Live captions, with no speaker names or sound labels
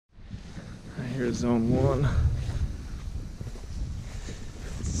Here's zone 1.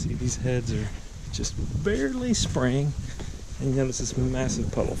 See, these heads are just barely spraying, and you notice this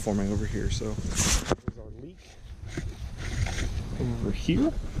massive puddle forming over here. So there's our leak over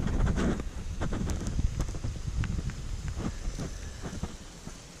here.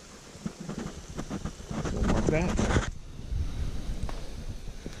 So we'll mark that.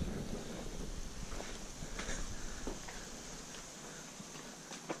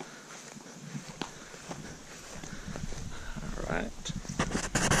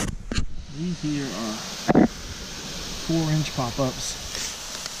 These here are 4-inch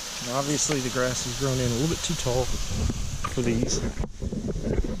pop-ups. And obviously the grass has grown in a little bit too tall for these.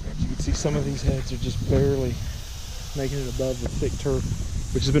 As you can see, some of these heads are just barely making it above the thick turf,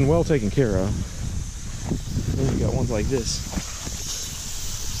 which has been well taken care of. Then you've got ones like this.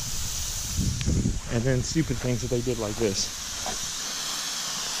 And then stupid things that they did like this.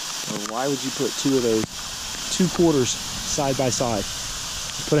 So why would you put 2 of those 2 quarters side by side?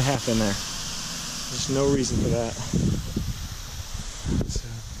 Put a half in there. There's no reason for that.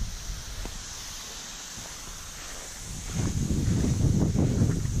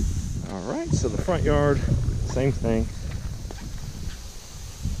 Alright, so the front yard, same thing.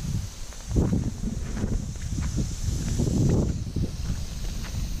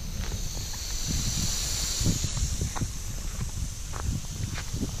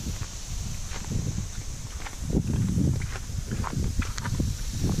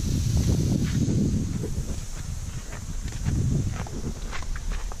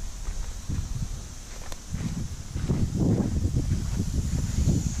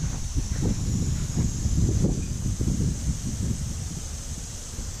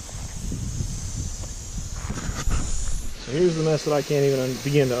 Here's the mess that I can't even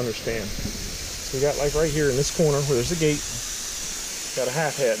begin to understand. So we got, like, right here in this corner where there's a gate, got a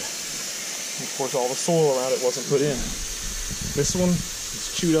half head. And of course all the soil around it wasn't put in. This one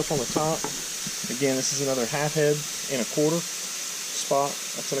is chewed up on the top. Again, this is another half head in a quarter spot.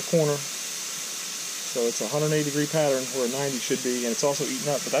 That's in a corner. So it's a 180-degree pattern where a 90 should be, and it's also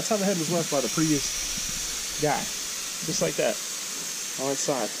eaten up. But that's how the head was left by the previous guy. Just like that. On its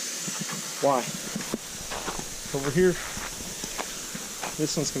side. Why? Over here,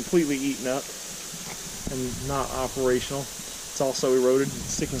 this one's completely eaten up and not operational. It's also eroded and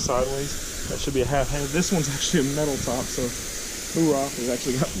sticking sideways. That should be a half head. This one's actually a metal top, so hoorah, we've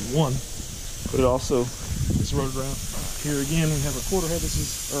actually got one. But it also is eroded around. Here again, we have a quarter head. This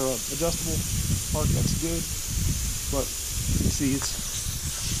is adjustable part. That's good. But you see,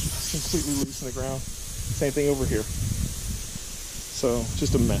 it's completely loose in the ground. Same thing over here. So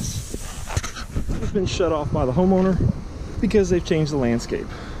just a mess. It's been shut off by the homeowner because they've changed the landscape.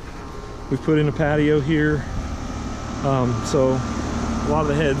 We've put in a patio here, so a lot of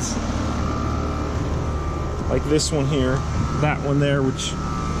the heads, like this one here, that one there, which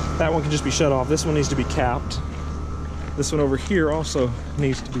that one can just be shut off. This one needs to be capped. This one over here also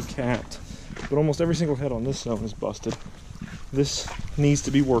needs to be capped, but almost every single head on this zone is busted. This needs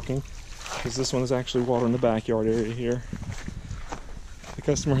to be working because this one is actually water in the backyard area here. The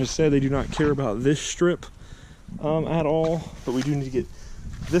customer has said they do not care about this strip at all, but we do need to get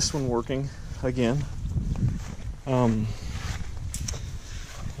this one working again. I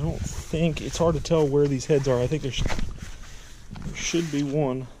don't think, it's hard to tell where these heads are. I think there should be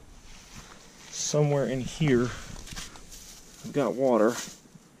one somewhere in here. I've got water.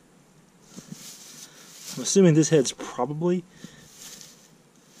 I'm assuming this head's probably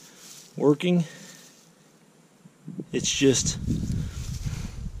working. It's just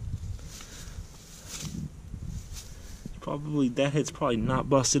probably, that head's probably not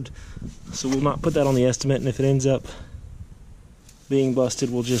busted, so we'll not put that on the estimate, and if it ends up being busted,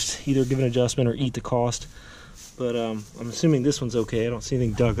 we'll just either give an adjustment or eat the cost. But I'm assuming this one's okay. I don't see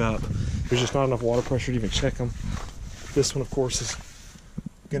anything dug up. There's just not enough water pressure to even check them. This one, of course, is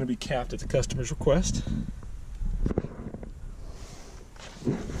going to be capped at the customer's request.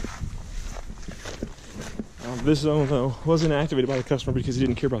 This zone, though, wasn't activated by the customer because he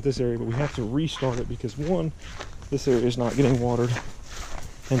didn't care about this area, but we have to restart it because, one, this area is not getting watered,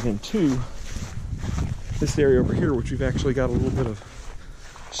 and then two, this area over here, which we've actually got a little bit of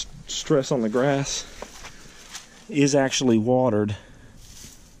stress on the grass, is actually watered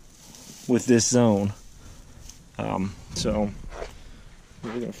with this zone. So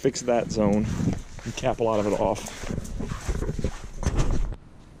we're going to fix that zone and cap a lot of it off.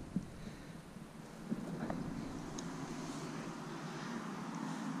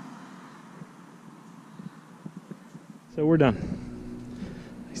 So we're done.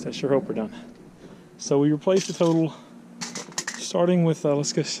 At least I sure hope we're done. So we replaced the total, starting with,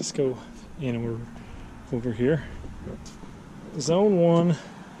 let's go and we're over here. Zone 1,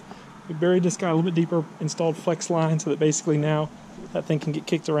 we buried this guy a little bit deeper, installed flex line so that basically now that thing can get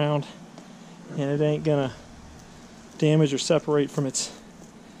kicked around and it ain't gonna damage or separate from its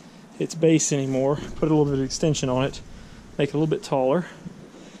base anymore. Put a little bit of extension on it, make it a little bit taller.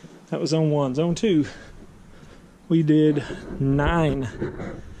 That was zone 1. Zone 2, we did 9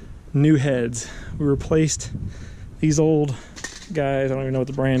 new heads. We replaced these old guys, I don't even know what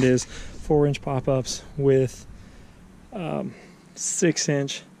the brand is, 4-inch pop-ups with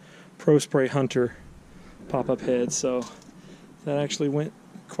 6-inch Pro Spray Hunter pop-up heads. So that actually went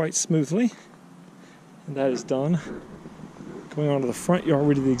quite smoothly, and that is done. Going on to the front yard,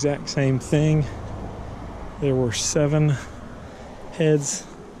 we did the exact same thing. There were 7 heads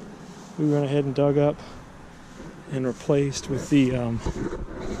we went ahead and dug up and replaced with the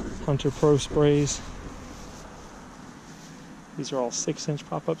Hunter Pro Sprays. These are all 6-inch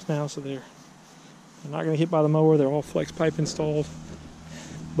pop-ups now, so they're not going to hit by the mower. They're all flex pipe installed,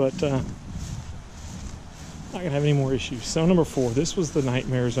 but not going to have any more issues. Zone number 4, this was the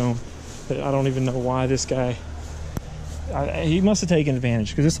nightmare zone. I don't even know why this guy, he must have taken advantage,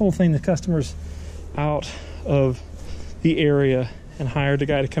 because this whole thing, the customer's out of the area and hired the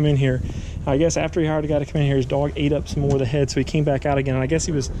guy to come in here. I guess after he hired the guy to come in here, his dog ate up some more of the head, so he came back out again. And I guess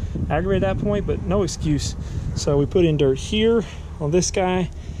he was aggravated at that point, but no excuse. So we put in dirt here on this guy,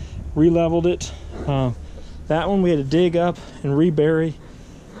 re-leveled it. That one we had to dig up and rebury,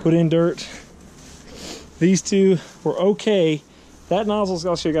 put in dirt. These two were okay. That nozzle's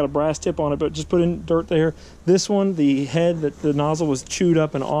also got a brass tip on it, but just put in dirt there. This one, the head, that the nozzle was chewed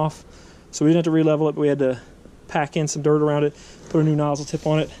up and off, so we didn't have to re-level it, but we had to pack in some dirt around it, put a new nozzle tip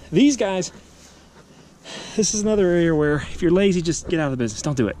on it. These guys, this is another area where if you're lazy, just get out of the business.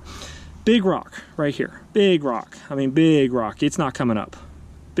 Don't do it. Big rock right here. Big rock. I mean, big rock. It's not coming up.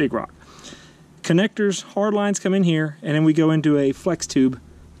 Big rock. Connectors, hard lines come in here, and then we go into a flex tube.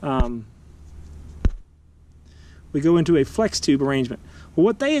 We go into a flex tube arrangement. Well,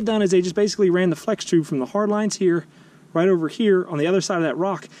 what they had done is they just basically ran the flex tube from the hard lines here, right over here on the other side of that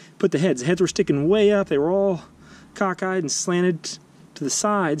rock, put the heads. The heads were sticking way up. They were all cockeyed and slanted to the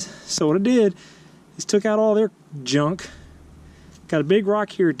sides. So what I did is took out all their junk, got a big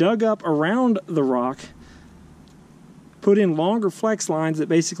rock here, dug up around the rock, put in longer flex lines that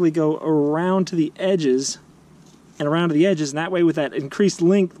basically go around to the edges and around to the edges, and that way with that increased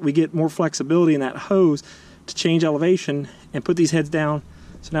length we get more flexibility in that hose to change elevation and put these heads down.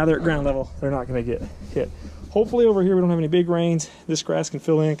 So now they're at ground level, they're not going to get hit. Hopefully over here we don't have any big rains. This grass can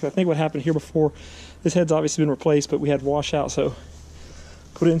fill in, because I think what happened here before, this head's obviously been replaced, but we had washout, so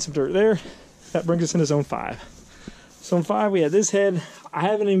put in some dirt there. That brings us into zone 5. Zone 5, we had this head. I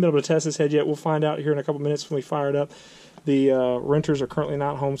haven't even been able to test this head yet. We'll find out here in a couple minutes when we fire it up. The renters are currently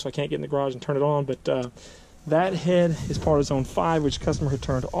not home, so I can't get in the garage and turn it on, but that head is part of zone 5, which the customer had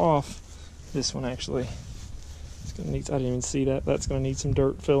turned off. This one actually, it's gonna need, I didn't even see that. That's gonna need some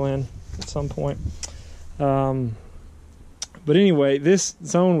dirt fill in at some point. But anyway, this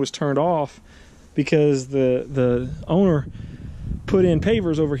zone was turned off because the owner put in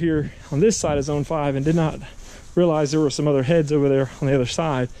pavers over here on this side of zone 5 and did not realize there were some other heads over there on the other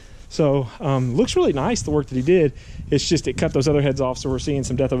side. So looks really nice, the work that he did. It's just it cut those other heads off, so we're seeing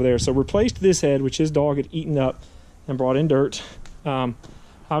some death over there. So replaced this head, which his dog had eaten up, and brought in dirt.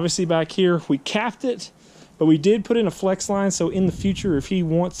 Obviously back here we capped it, but we did put in a flex line, so in the future if he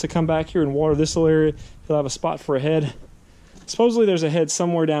wants to come back here and water this little area, he'll have a spot for a head. Supposedly there's a head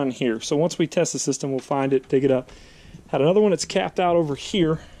somewhere down here, so once we test the system we'll find it, dig it up. Had another one that's capped out over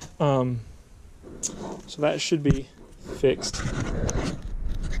here, so that should be fixed.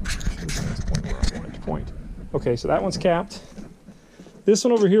 Point. Okay, so that one's capped. This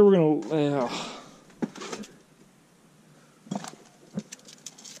one over here we're gonna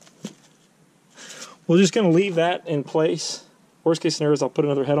we're just gonna leave that in place. Worst case scenario is I'll put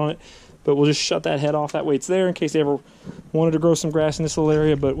another head on it, but we'll just shut that head off. That way it's there in case they ever wanted to grow some grass in this little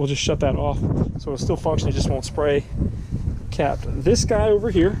area, but we'll just shut that off so it'll still function, it just won't spray. Capped this guy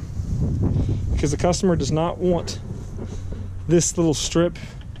over here because the customer does not want this little strip.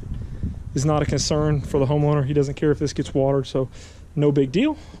 Is not a concern for the homeowner. He doesn't care if this gets watered, so no big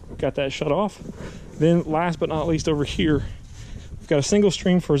deal. Got that shut off. Then last but not least over here, we've got a single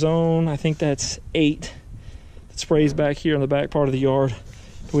stream for zone, I think that's 8, that sprays back here in the back part of the yard.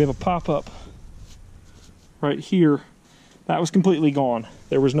 But we have a pop-up right here. That was completely gone.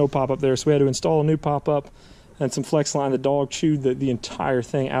 There was no pop-up there, so we had to install a new pop-up and some flex line. The dog chewed the entire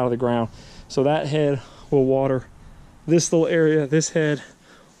thing out of the ground. So that head will water this little area, this head,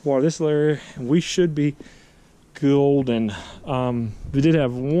 water this area, and we should be golden. We did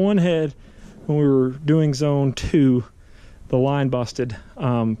have one head when we were doing zone 2, the line busted,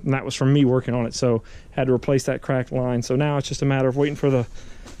 and that was from me working on it, so had to replace that cracked line. So now it's just a matter of waiting for the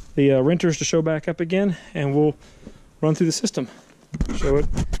renters to show back up again, and we'll run through the system, show it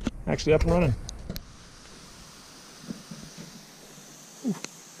actually up and running. Ooh.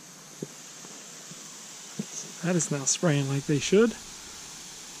 That is now spraying like they should.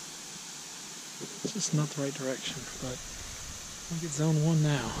 It's just not the right direction, but we'll get zone 1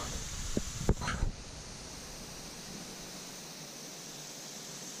 now.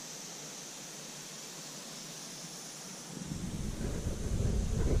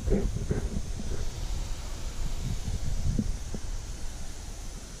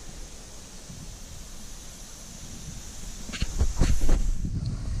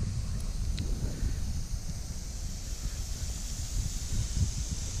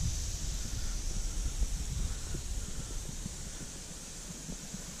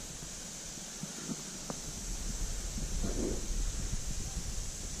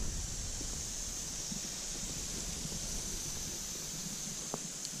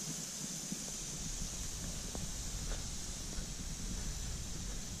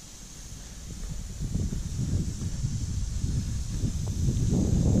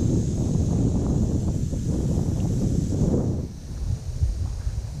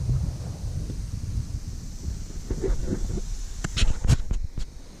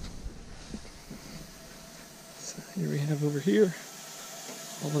 Here we have over here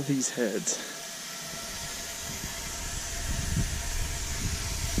all of these heads,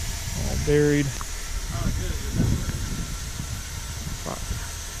 all buried.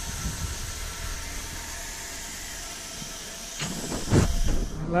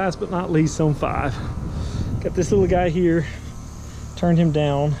 Last but not least, zone 5. Got this little guy here, turned him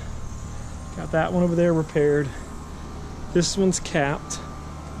down. Got that one over there repaired. This one's capped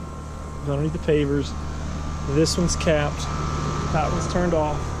underneath the pavers. This one's capped. That one's turned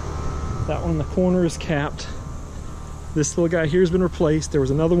off. That one in the corner is capped. This little guy here has been replaced. There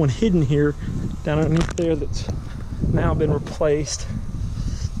was another one hidden here down underneath there that's now been replaced.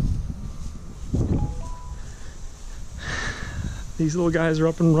 These little guys are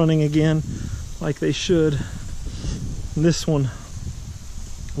up and running again like they should. And this one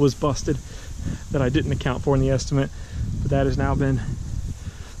was busted that I didn't account for in the estimate, but that has now been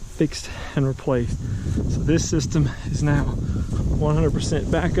fixed and replaced. So this system is now 100%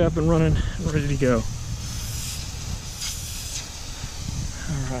 back up and running and ready to go.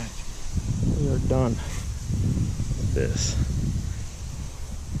 All right, we are done with this.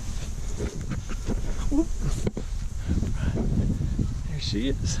 Whoop. There she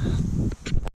is.